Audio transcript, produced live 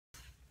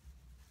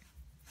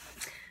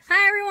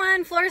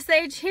everyone, Flora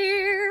Sage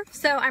here.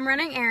 So I'm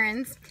running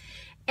errands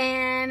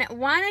and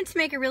wanted to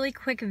make a really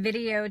quick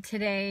video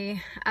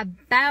today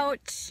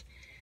about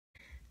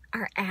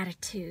our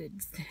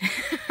attitudes.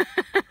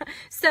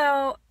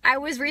 So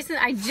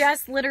I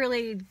just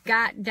literally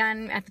got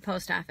done at the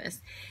post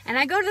office, and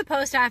I go to the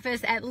post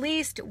office at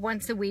least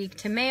once a week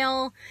to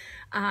mail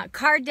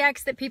card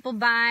decks that people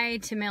buy,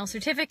 to mail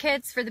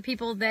certificates for the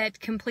people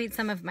that complete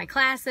some of my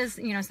classes,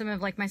 some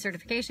of like my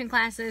certification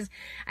classes.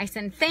 I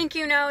send thank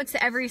you notes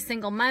every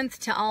single month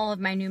to all of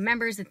my new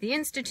members at the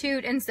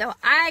Institute. And so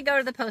I go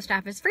to the post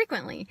office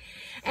frequently,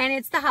 and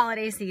it's the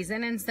holiday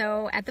season. And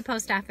so at the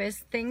post office,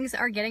 things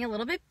are getting a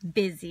little bit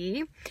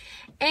busy,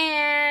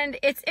 and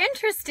it's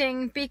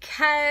interesting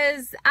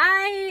because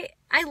I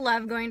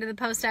love going to the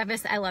post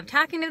office. I love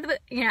talking to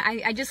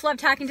I just love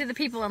talking to the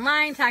people in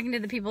line, talking to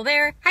the people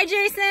there. Hi,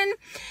 Jason.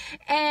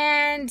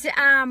 And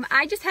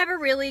I just have a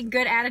really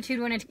good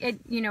attitude when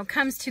it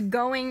comes to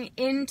going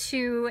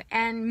into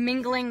and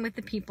mingling with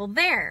the people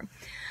there.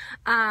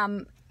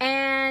 And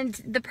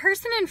the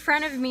person in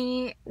front of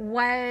me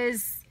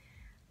was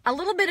a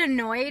little bit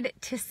annoyed,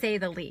 to say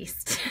the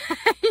least.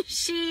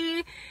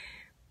 She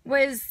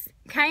was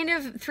kind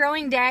of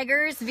throwing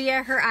daggers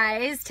via her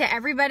eyes to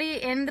everybody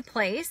in the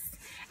place.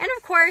 And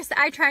of course,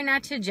 I try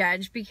not to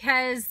judge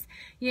because,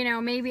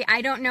 maybe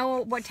I don't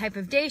know what type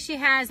of day she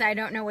has. I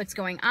don't know what's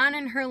going on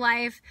in her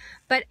life.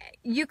 But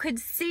you could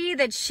see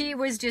that she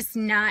was just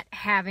not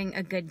having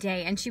a good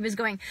day. And she was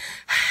going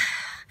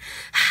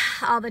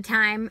all the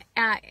time.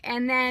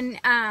 And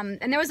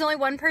there was only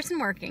one person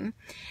working.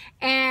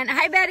 And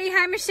hi, Betty.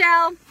 Hi,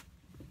 Michelle.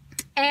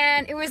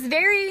 And it was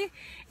very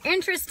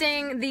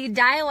interesting, the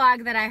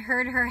dialogue that I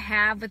heard her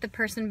have with the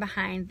person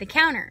behind the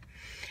counter.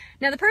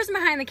 Now, the person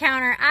behind the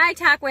counter, I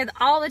talk with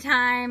all the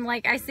time.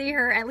 Like, I see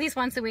her at least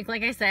once a week,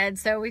 like I said.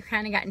 So we've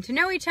kind of gotten to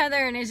know each other,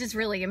 and it's just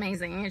really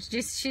amazing.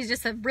 She's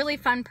just a really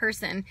fun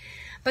person.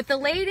 But the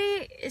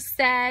lady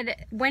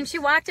said, when she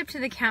walked up to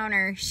the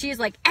counter, she's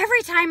like,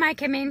 every time I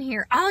come in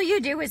here, all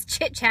you do is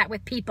chit chat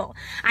with people.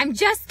 I'm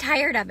just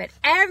tired of it.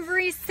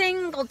 Every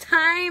single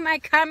time I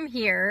come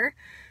here,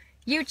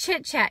 you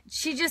chit chat.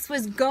 She just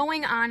was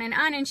going on,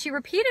 and she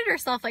repeated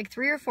herself like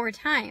 3 or 4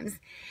 times.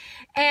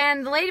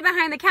 And the lady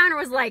behind the counter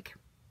was like,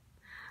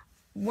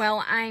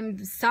 well,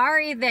 I'm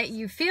sorry that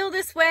you feel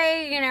this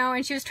way,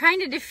 and she was trying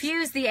to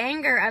diffuse the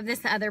anger of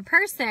this other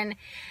person.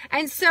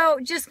 And so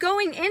just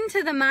going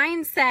into the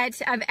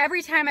mindset of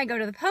every time I go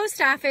to the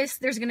post office,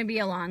 there's going to be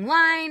a long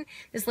line.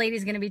 This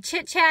lady's going to be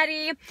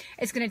chit-chatty.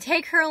 It's going to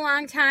take her a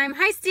long time.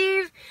 Hi,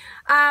 Steve.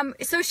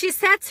 So she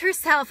sets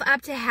herself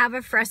up to have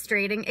a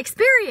frustrating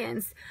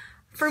experience.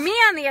 For me,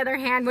 on the other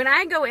hand, when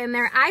I go in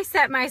there, I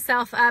set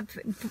myself up,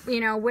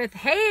 with,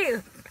 hey,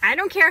 I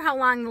don't care how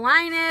long the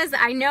line is.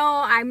 I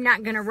know I'm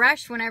not going to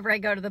rush whenever I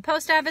go to the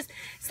post office.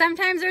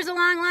 Sometimes there's a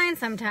long line,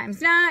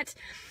 sometimes not.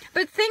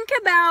 But think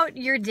about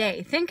your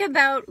day. Think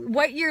about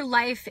what your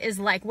life is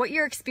like, what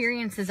your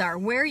experiences are,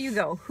 where you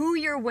go, who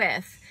you're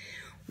with.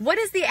 What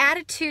is the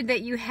attitude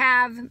that you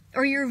have,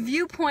 or your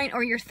viewpoint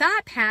or your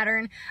thought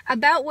pattern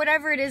about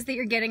whatever it is that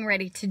you're getting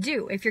ready to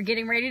do? If you're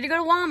getting ready to go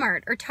to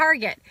Walmart or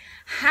Target,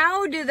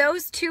 how do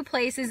those two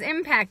places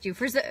impact you?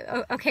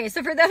 Okay,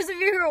 so for those of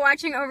you who are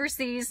watching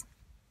overseas,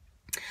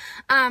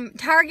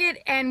 Target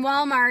and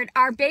Walmart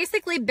are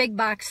basically big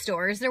box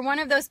stores. They're one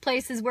of those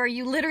places where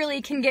you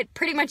literally can get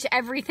pretty much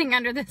everything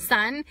under the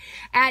sun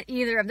at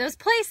either of those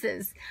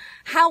places.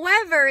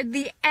 However,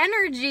 the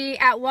energy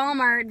at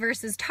Walmart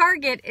versus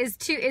Target is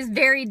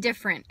very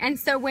different. And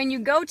so when you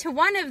go to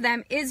one of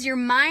them, is your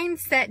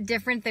mindset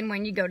different than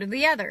when you go to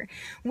the other?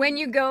 When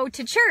you go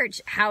to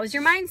church, how's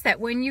your mindset?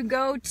 When you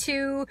go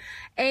to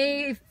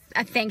a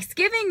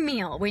Thanksgiving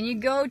meal, when you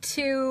go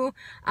to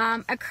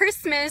a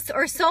Christmas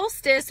or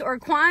solstice or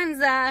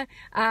Kwanzaa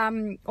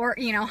or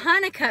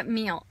Hanukkah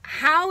meal,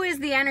 how is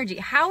the energy?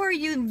 How are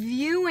you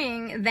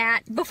viewing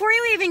that before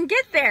you even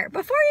get there?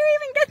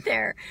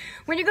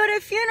 When you go to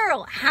a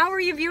funeral, how are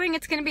you viewing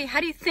it's going to be?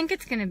 How do you think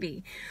it's going to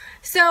be?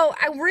 So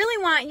I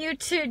really want you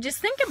to just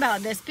think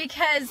about this,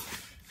 because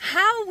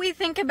how we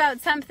think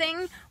about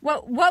something,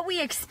 what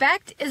we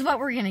expect is what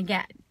we're going to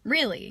get,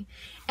 really.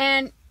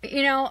 And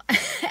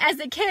as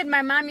a kid,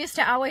 my mom used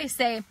to always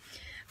say,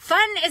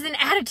 fun is an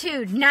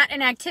attitude, not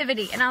an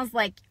activity. And I was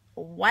like,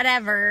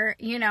 whatever,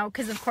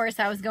 because of course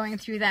I was going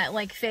through that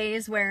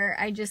phase where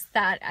I just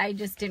thought I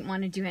just didn't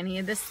want to do any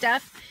of this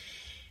stuff.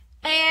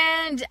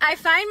 And I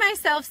find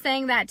myself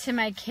saying that to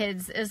my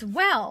kids as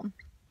well.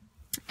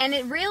 And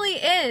it really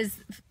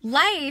is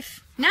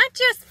life, not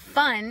just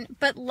fun,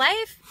 but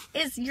life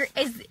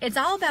it's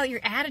all about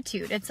your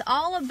attitude. It's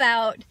all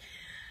about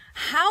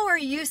how are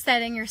you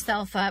setting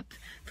yourself up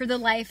for the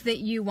life that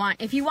you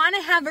want. If you want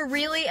to have a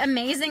really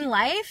amazing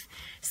life,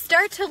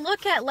 start to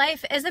look at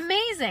life as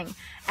amazing.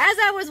 As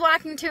I was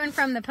walking to and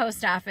from the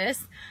post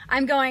office,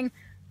 I'm going,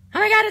 oh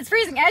my God, it's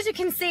freezing. As you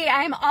can see,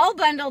 I'm all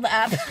bundled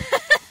up.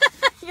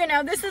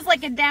 This is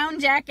like a down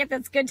jacket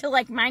that's good to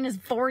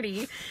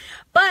 -40.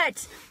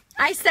 But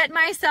I set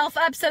myself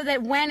up so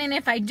that when and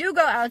if I do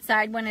go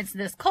outside when it's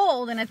this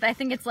cold, and if I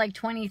think it's like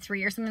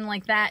 23 or something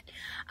like that,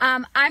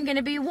 I'm going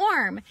to be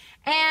warm.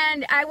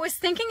 And I was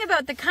thinking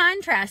about the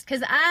contrast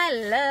because I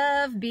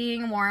love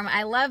being warm.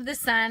 I love the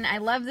sun. I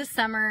love the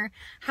summer.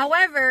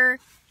 However,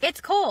 it's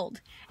cold.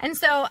 And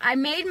so I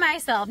made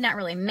myself, not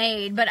really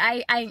made, but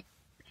I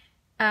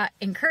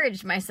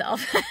encouraged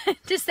myself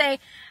to say,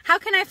 how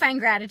can I find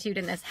gratitude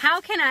in this?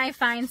 How can I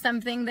find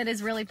something that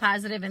is really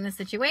positive in this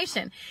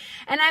situation?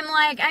 And I'm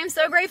like, I'm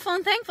so grateful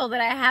and thankful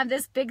that I have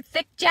this big,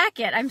 thick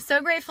jacket. I'm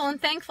so grateful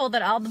and thankful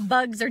that all the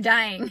bugs are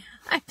dying.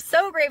 I'm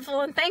so grateful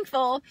and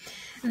thankful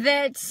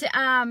that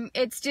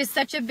it's just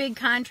such a big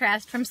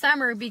contrast from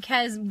summer,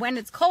 because when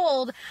it's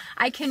cold,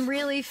 I can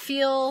really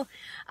feel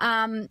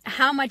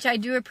how much I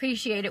do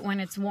appreciate it when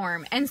it's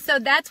warm. And so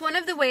that's one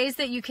of the ways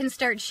that you can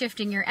start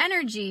shifting your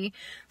energy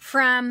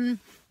from,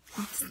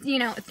 you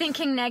know,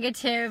 thinking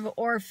negative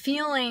or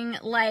feeling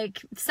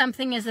like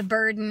something is a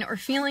burden or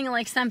feeling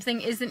like something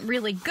isn't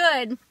really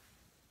good,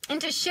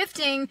 into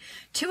shifting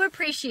to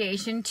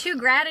appreciation, to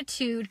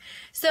gratitude,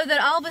 so that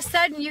all of a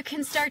sudden you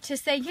can start to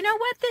say, you know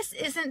what, this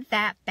isn't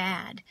that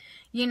bad,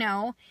 you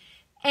know.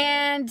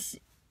 And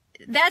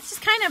that's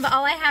just kind of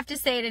all I have to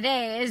say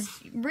today, is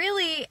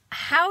really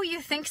how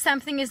you think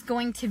something is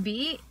going to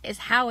be is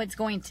how it's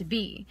going to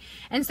be.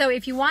 And so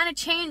if you want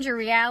to change your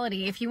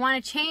reality, if you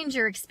want to change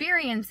your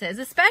experiences,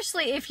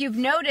 especially if you've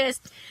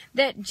noticed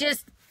that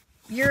just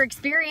your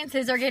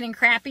experiences are getting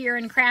crappier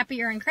and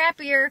crappier and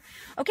crappier,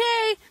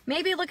 okay,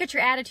 maybe look at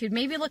your attitude,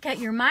 maybe look at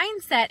your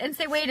mindset and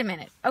say, wait a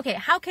minute, okay,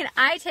 how can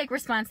I take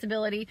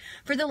responsibility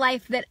for the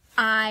life that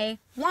I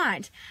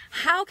want?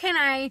 How can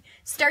I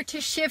start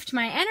to shift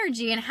my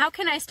energy, and how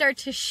can I start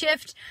to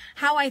shift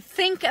how I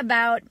think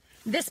about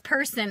this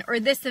person or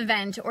this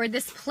event or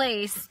this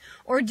place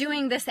or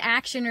doing this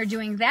action or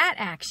doing that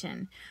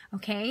action?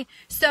 Okay,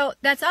 so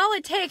that's all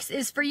it takes,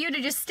 is for you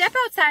to just step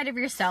outside of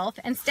yourself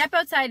and step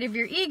outside of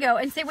your ego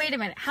and say, wait a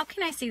minute, how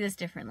can I see this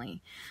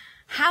differently?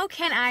 How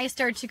can I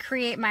start to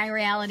create my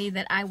reality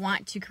that I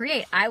want to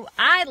create?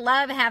 I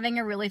love having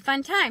a really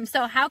fun time.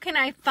 So how can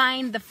I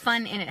find the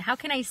fun in it? How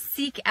can I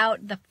seek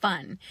out the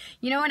fun?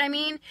 You know what I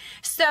mean?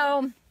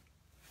 So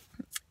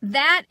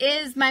that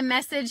is my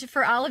message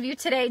for all of you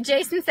today.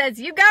 Jason says,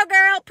 you go,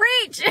 girl,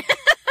 preach.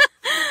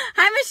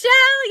 Hi,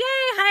 Michelle.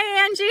 Yay.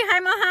 Hi, Angie. Hi,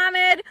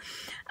 Mohammed.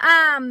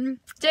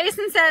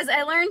 Jason says,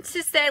 I learned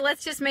to say,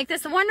 let's just make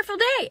this a wonderful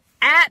day.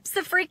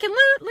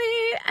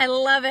 Abso-freaking-lutely. I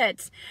love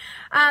it.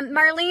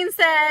 Marlene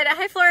said,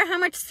 hi, Flora, how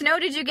much snow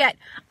did you get?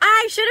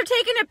 I should have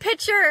taken a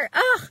picture.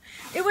 Ugh,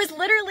 it was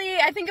literally,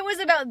 I think it was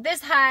about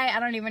this high. I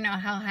don't even know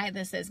how high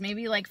this is.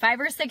 Maybe like 5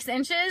 or 6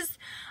 inches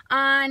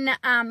on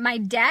my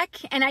deck.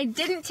 And I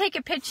didn't take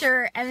a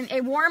picture, and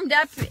it warmed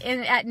up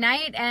at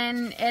night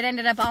and it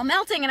ended up all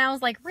melting. And I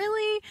was like,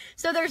 really?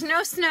 So there's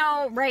no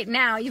snow right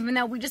now, even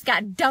though we just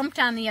got dumped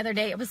on the other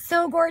day. It was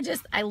so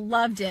gorgeous. I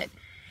loved it.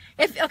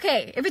 If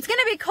it's going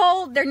to be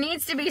cold, there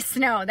needs to be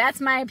snow. That's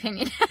my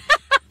opinion.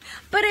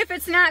 But if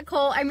it's not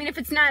cold, I mean, if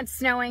it's not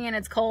snowing and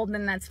it's cold,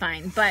 then that's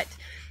fine. But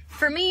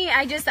for me,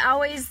 I just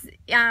always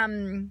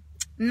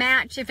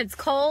match. If it's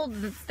cold,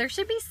 there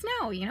should be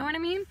snow. You know what I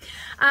mean?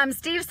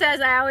 Steve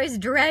says, I always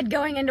dread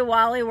going into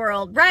Wally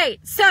World. Right.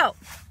 So,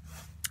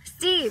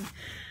 Steve,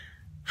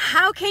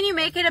 how can you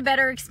make it a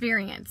better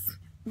experience?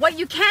 What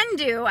you can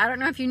do, I don't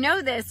know if you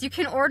know this, you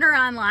can order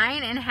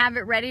online and have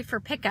it ready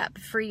for pickup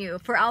for you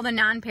for all the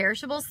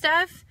non-perishable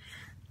stuff.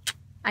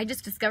 I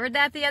just discovered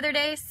that the other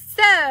day.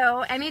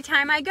 So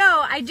anytime I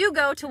go, I do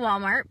go to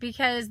Walmart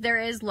because there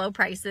is low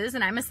prices,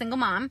 and I'm a single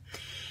mom.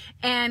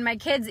 And my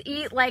kids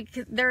eat like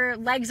their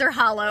legs are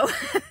hollow.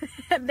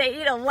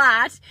 They eat a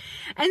lot.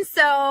 And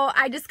so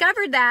I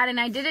discovered that, and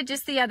I did it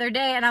just the other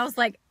day, and I was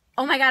like,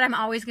 oh my God, I'm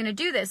always going to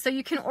do this. So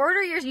you can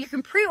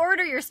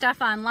pre-order your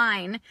stuff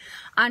online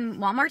on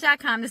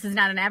Walmart.com. This is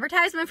not an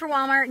advertisement for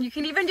Walmart. You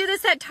can even do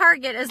this at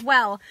Target as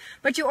well.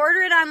 But you order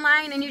it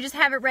online and you just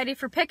have it ready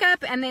for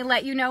pickup, and they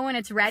let you know when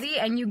it's ready,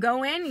 and you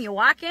go in, you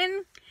walk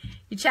in,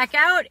 you check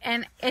out,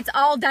 and it's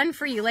all done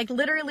for you. Like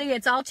literally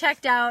it's all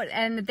checked out,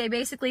 and they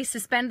basically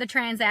suspend the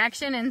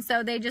transaction. And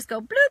so they just go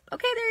bloop.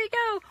 Okay, there you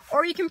go.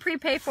 Or you can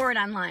prepay for it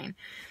online.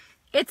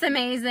 It's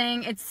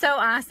amazing. It's so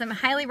awesome.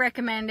 Highly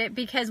recommend it,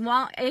 because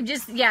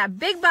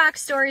big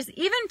box stores,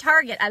 even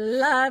Target. I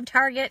love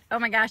Target. Oh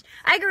my gosh.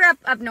 I grew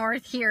up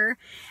north here,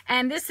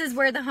 and this is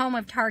where the home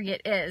of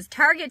Target is.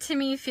 Target to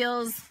me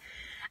feels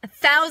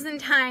 1,000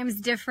 times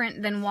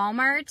different than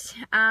Walmart.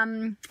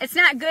 It's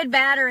not good,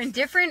 bad, or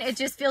indifferent. It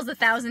just feels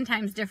 1,000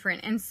 times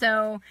different. And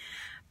so,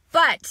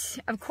 but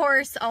of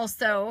course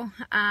also,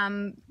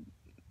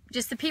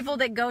 just the people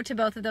that go to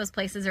both of those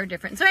places are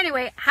different. So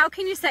anyway, how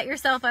can you set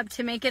yourself up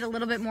to make it a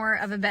little bit more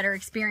of a better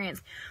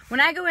experience? When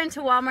I go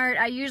into Walmart,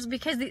 I usually,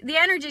 because the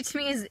energy to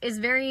me is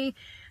very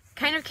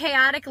kind of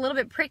chaotic, a little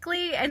bit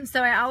prickly, and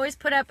so I always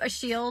put up a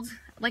shield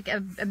like a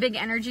big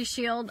energy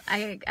shield.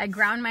 I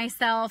ground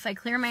myself, I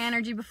clear my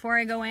energy before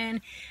I go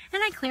in, and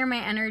I clear my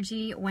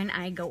energy when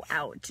I go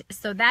out.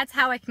 So that's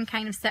how I can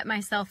kind of set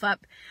myself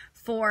up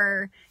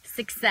for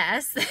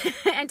success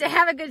and to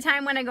have a good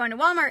time when I go into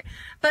Walmart.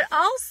 But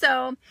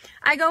also,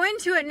 I go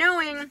into it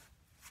knowing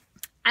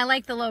I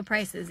like the low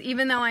prices,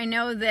 even though I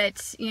know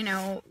that, you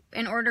know,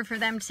 in order for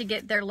them to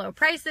get their low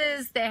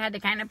prices, they had to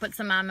kind of put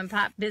some mom and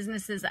pop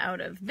businesses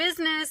out of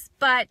business.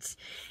 But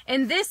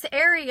in this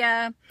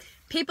area,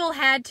 people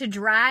had to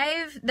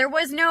drive. There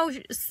was no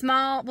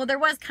small, well, there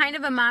was kind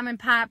of a mom and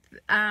pop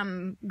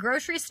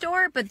grocery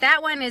store, but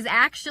that one is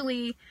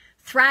actually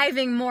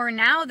thriving more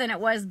now than it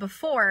was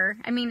before.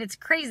 I mean, it's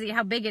crazy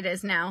how big it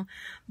is now.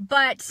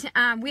 But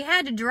we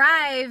had to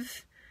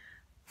drive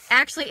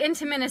actually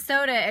into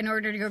Minnesota in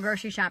order to go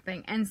grocery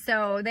shopping. And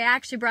so they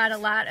actually brought a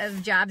lot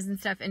of jobs and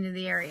stuff into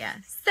the area.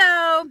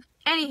 So,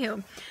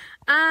 anywho,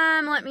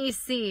 let me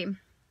see.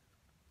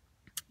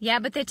 Yeah,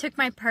 but they took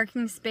my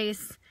parking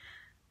space.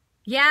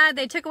 Yeah,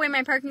 they took away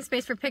my parking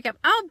space for pickup.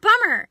 Oh,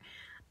 bummer.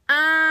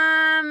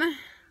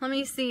 Let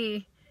me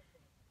see.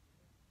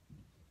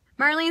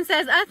 Marlene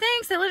says, oh,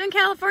 thanks. I live in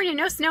California.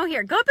 No snow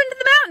here. Go up into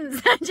the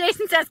mountains.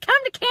 Jason says, come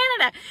to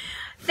Canada.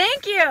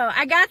 Thank you.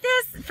 I got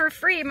this for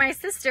free. My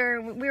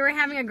sister, we were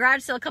having a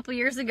garage sale a couple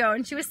years ago,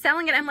 and she was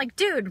selling it. I'm like,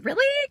 dude,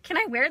 really? Can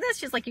I wear this?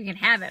 She's like, you can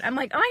have it. I'm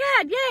like, oh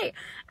my God, yay.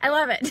 I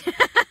love it.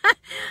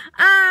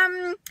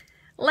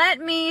 Let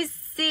me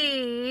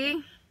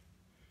see.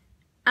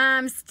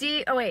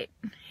 Steve, oh wait,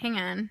 hang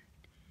on.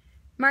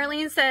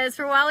 Marlene says,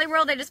 for Wally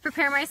World, I just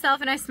prepare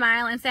myself and I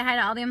smile and say hi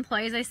to all the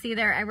employees I see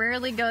there. I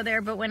rarely go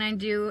there, but when I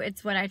do,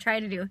 it's what I try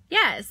to do.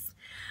 Yes.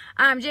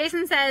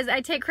 Jason says, I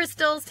take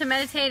crystals to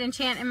meditate and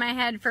chant in my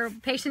head for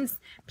patience,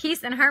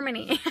 peace, and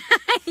harmony.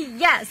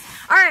 Yes.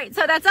 All right.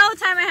 So that's all the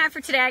time I have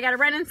for today. I got to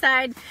run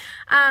inside.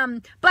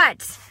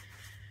 But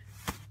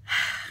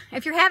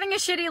if you're having a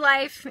shitty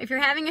life, if you're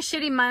having a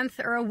shitty month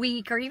or a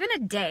week or even a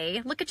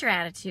day, look at your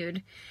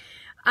attitude.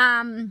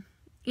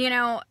 You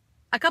know,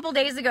 a couple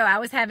days ago, I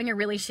was having a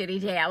really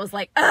shitty day. I was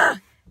like, ugh,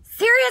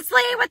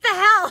 seriously, what the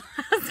hell?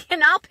 I was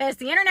getting all pissed.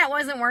 The internet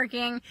wasn't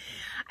working.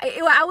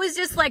 I was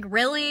just like,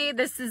 really?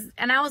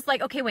 And I was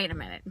like, okay, wait a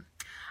minute.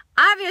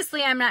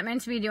 Obviously, I'm not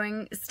meant to be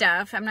doing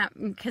stuff. I'm not,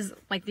 because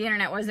like the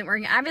internet wasn't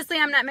working. Obviously,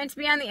 I'm not meant to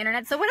be on the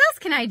internet. So what else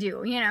can I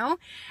do, you know?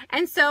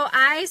 And so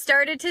I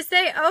started to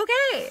say,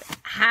 okay,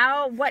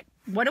 what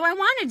do I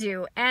want to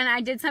do? And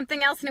I did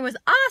something else and it was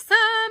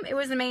awesome. It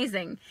was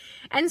amazing.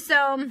 And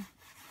so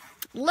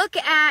look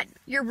at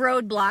your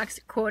roadblocks,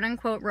 quote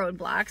unquote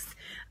roadblocks.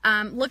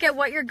 Look at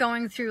what you're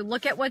going through.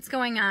 Look at what's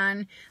going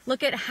on.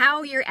 Look at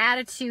how your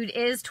attitude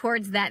is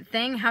towards that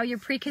thing, how your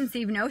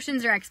preconceived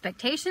notions or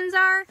expectations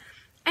are,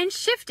 and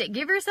shift it.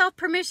 Give yourself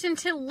permission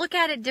to look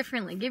at it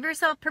differently. Give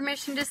yourself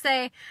permission to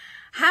say,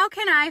 how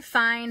can I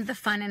find the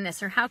fun in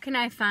this? Or how can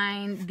I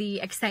find the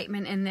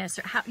excitement in this?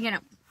 Or how, you know,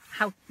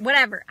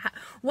 whatever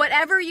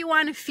you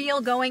want to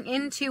feel going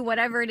into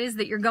whatever it is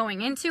that you're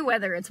going into,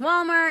 whether it's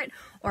Walmart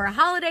or a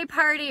holiday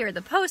party or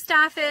the post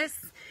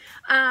office,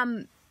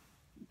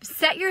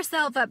 set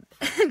yourself up,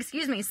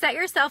 set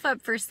yourself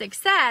up for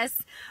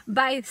success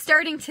by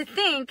starting to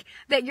think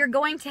that you're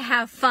going to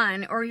have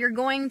fun or you're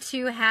going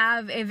to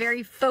have a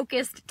very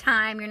focused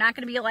time. You're not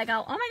going to be like,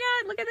 oh my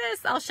God, look at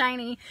this, all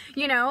shiny,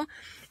 you know.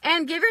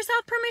 And give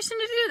yourself permission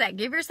to do that.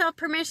 Give yourself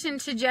permission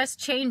to just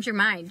change your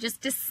mind. Just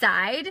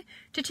decide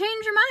to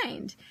change your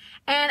mind.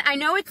 And I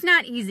know it's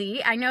not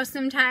easy. I know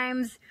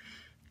sometimes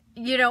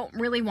you don't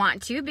really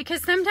want to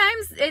because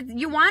sometimes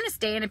you want to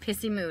stay in a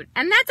pissy mood.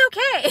 And that's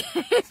okay.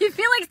 If you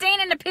feel like staying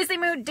in a pissy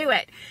mood, do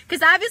it.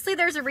 Because obviously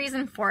there's a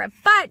reason for it.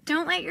 But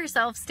don't let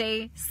yourself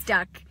stay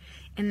stuck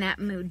in that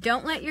mood.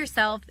 Don't let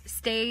yourself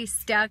stay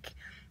stuck.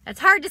 That's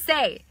hard to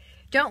say.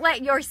 Don't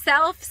let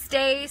yourself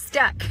stay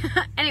stuck.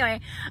 Anyway,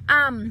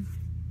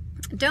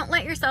 don't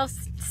let yourself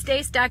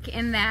stay stuck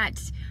in that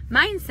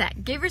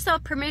mindset. Give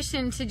yourself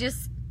permission to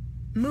just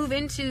move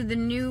into the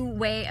new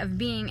way of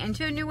being and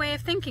to a new way of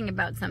thinking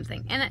about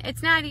something. And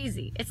it's not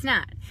easy. It's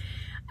not.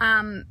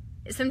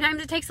 Sometimes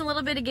it takes a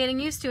little bit of getting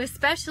used to,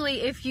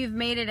 especially if you've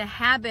made it a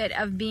habit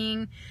of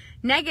being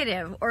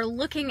negative or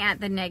looking at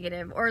the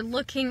negative or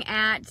looking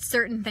at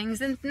certain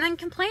things and then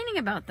complaining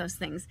about those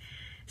things.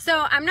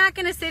 So I'm not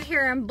going to sit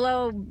here and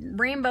blow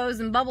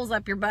rainbows and bubbles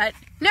up your butt.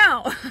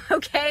 No,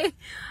 okay?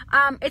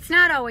 It's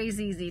not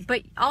always easy,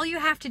 but all you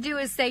have to do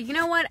is say, you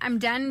know what? I'm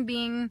done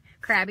being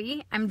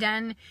crabby. I'm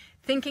done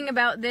thinking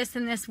about this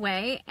in this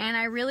way, and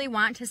I really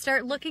want to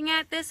start looking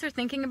at this or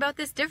thinking about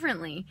this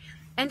differently.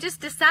 And just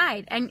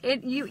decide. And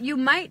you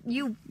might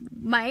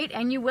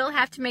and you will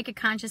have to make a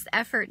conscious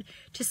effort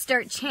to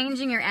start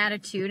changing your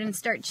attitude and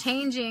start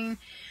changing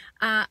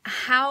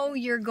how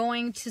you're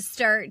going to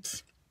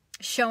start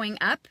showing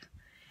up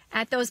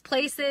at those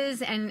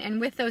places and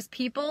with those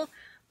people.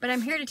 But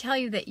I'm here to tell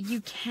you that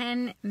you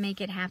can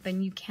make it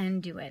happen. You can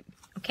do it.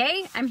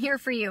 Okay? I'm here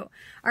for you.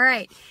 All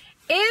right.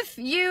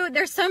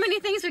 There's so many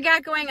things we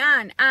got going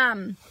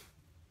on.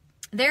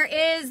 there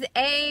is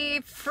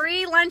a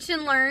free lunch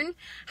and learn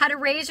how to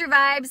raise your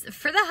vibes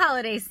for the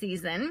holiday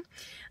season.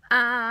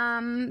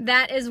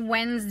 That is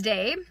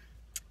Wednesday,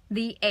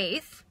 the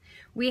 8th.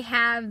 We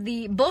have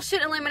the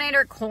Bullshit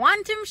Eliminator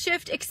Quantum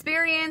Shift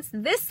Experience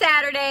this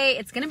Saturday.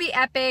 It's going to be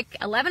epic,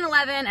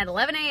 11/11 at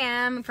 11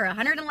 a.m. for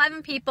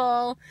 111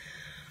 people.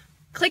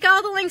 Click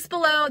all the links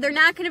below. They're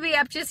not going to be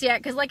up just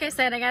yet because, like I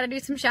said, I got to do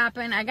some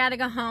shopping. I got to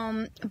go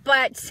home.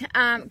 But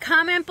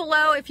comment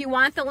below if you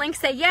want the link.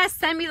 Say, yes,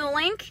 send me the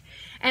link,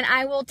 and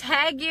I will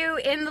tag you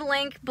in the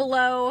link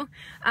below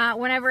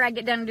whenever I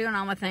get done doing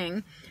all my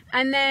thing.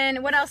 And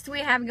then what else do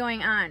we have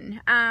going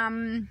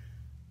on?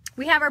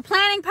 We have our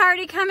planning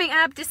party coming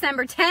up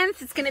December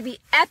 10th. It's going to be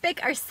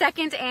epic, our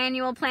second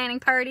annual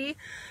planning party.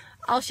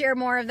 I'll share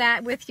more of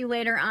that with you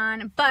later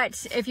on.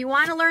 But if you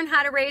want to learn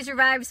how to raise your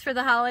vibes for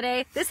the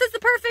holiday, this is the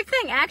perfect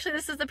thing. Actually,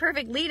 this is the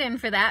perfect lead-in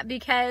for that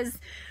because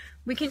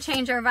we can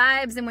change our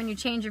vibes. And when you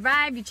change your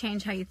vibe, you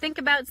change how you think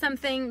about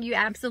something. You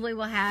absolutely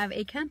will have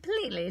a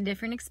completely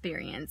different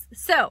experience.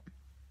 So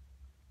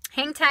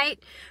hang tight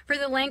for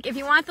the link. If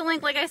you want the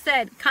link, like I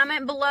said,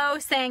 comment below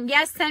saying,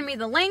 yes, send me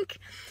the link.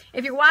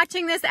 If you're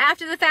watching this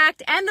after the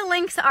fact and the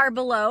links are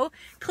below,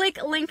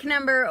 click link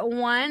number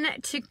 1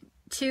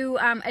 to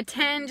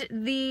attend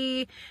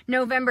the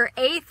November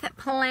 8th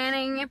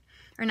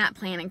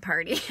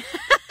party.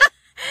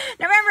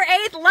 November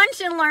 8th,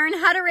 lunch and learn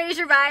how to raise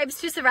your vibes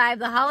to survive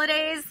the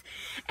holidays.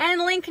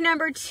 And link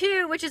number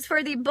 2, which is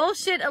for the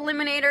Bullshit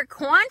Eliminator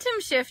Quantum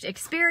Shift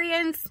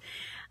Experience.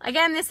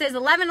 Again, this is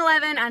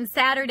 11/11 on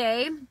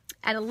Saturday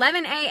at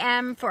 11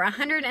 a.m. for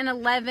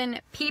 111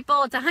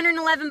 people. It's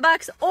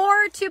 $111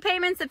 or 2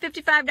 payments of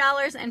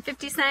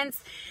 $55.50.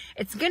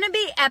 It's going to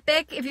be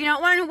epic. If you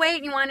don't want to wait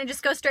and you want to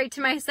just go straight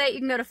to my site, you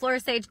can go to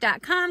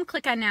florasage.com,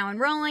 click on Now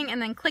Enrolling, and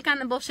then click on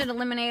the Bullshit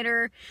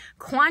Eliminator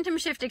Quantum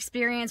Shift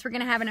Experience. We're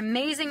going to have an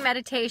amazing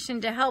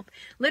meditation to help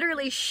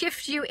literally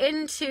shift you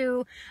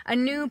into a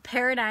new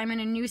paradigm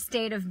and a new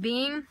state of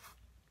being.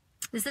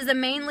 This is a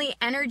mainly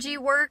energy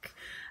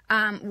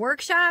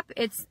workshop.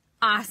 It's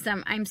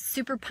awesome. I'm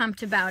super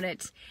pumped about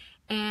it.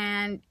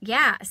 And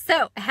yeah,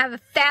 so have a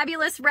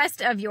fabulous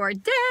rest of your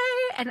day,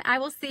 and I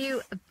will see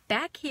you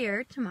back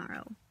here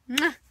tomorrow.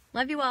 Mwah.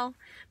 Love you all.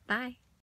 Bye.